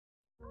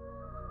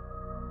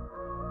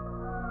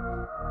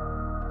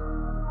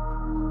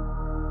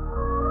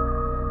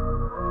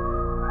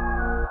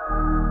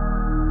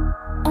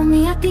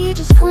at the age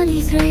of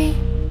 23,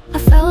 I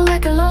felt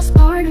like I lost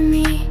part of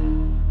me.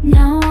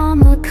 Now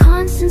I'm a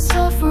constant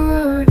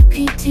sufferer of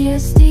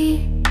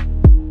PTSD.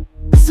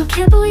 Still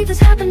can't believe this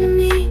happened to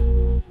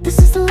me. This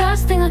is the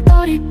last thing I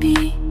thought it'd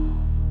be.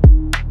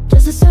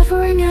 Does the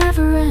suffering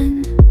ever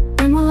end?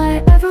 When will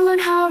I ever learn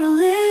how to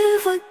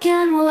live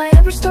again? Will I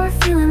ever start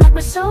feeling like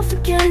myself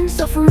again?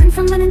 Suffering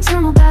from an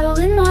internal battle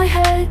in my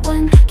head.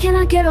 When can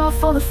I get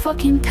off all the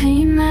fucking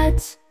pain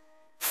meds?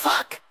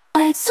 Fuck,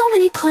 I had so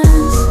many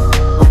plans.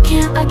 Why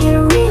can't I get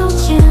a real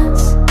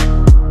chance?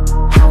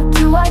 How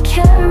do I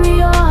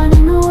carry on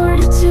in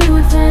order to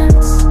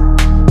advance?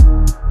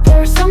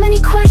 There are so many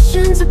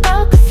questions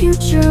about the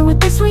future with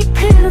this weak,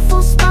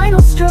 pitiful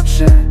spinal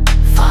structure.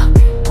 Fuck.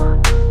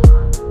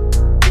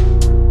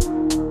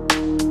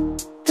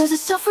 Does the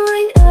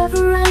suffering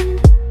ever end?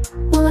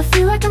 Will I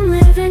feel like I'm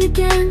living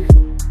again?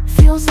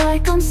 Feels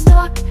like I'm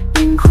stuck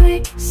in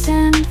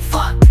quicksand.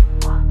 Fuck.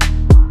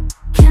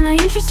 Can I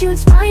interest you in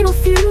spinal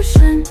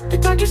fusion? The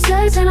doctor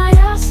says and I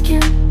ask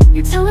him,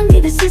 you're telling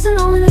me this isn't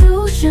all an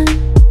illusion?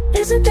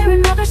 Isn't there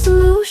another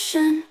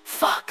solution?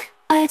 Fuck.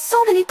 I had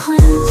so many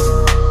plans.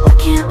 Why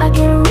can't I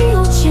get a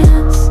real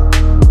chance?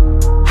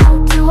 How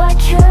do I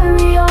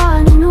carry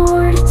on in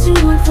order to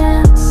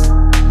advance?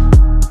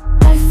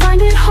 I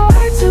find it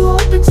hard to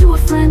open to a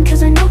friend,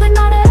 cause I know that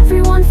not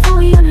everyone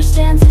fully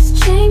understands. This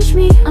changed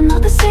me, I'm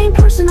not the same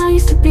person I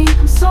used to be.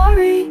 I'm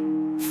sorry.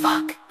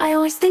 Fuck. I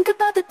always think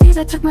about the days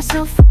I took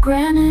myself for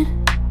granted,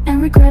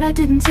 and regret I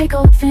didn't take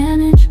all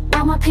advantage.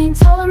 While my pain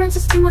tolerance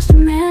is too much to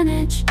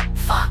manage.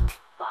 Fuck.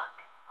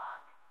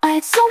 I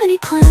had so many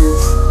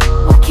plans.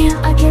 Why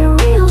can't I get a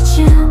real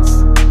chance?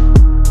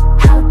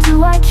 How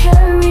do I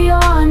carry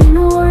on in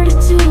order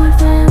to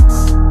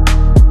advance?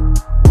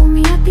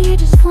 Only at the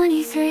age of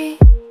 23,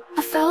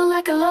 I felt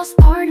like I lost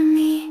part of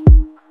me.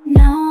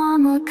 Now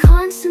I'm a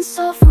constant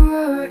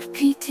sufferer of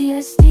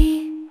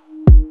PTSD.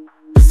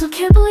 I still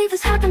can't believe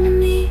this happened to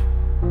me.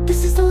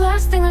 This is the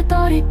last thing I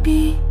thought it'd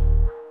be.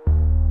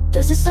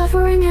 Does the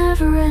suffering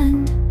ever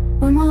end?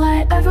 When will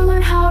I ever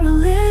learn how to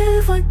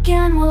live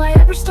again? Will I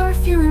ever start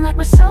feeling like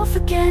myself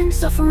again?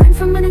 Suffering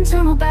from an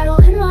internal battle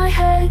in my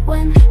head.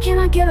 When can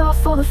I get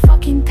off all the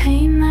fucking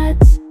pain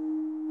meds?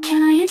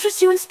 Can I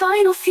interest you in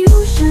spinal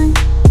fusion?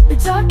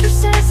 The doctor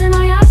says and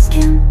I ask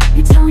him,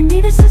 you're telling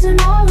me this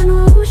isn't all an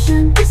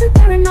illusion? Isn't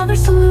there another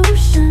solution?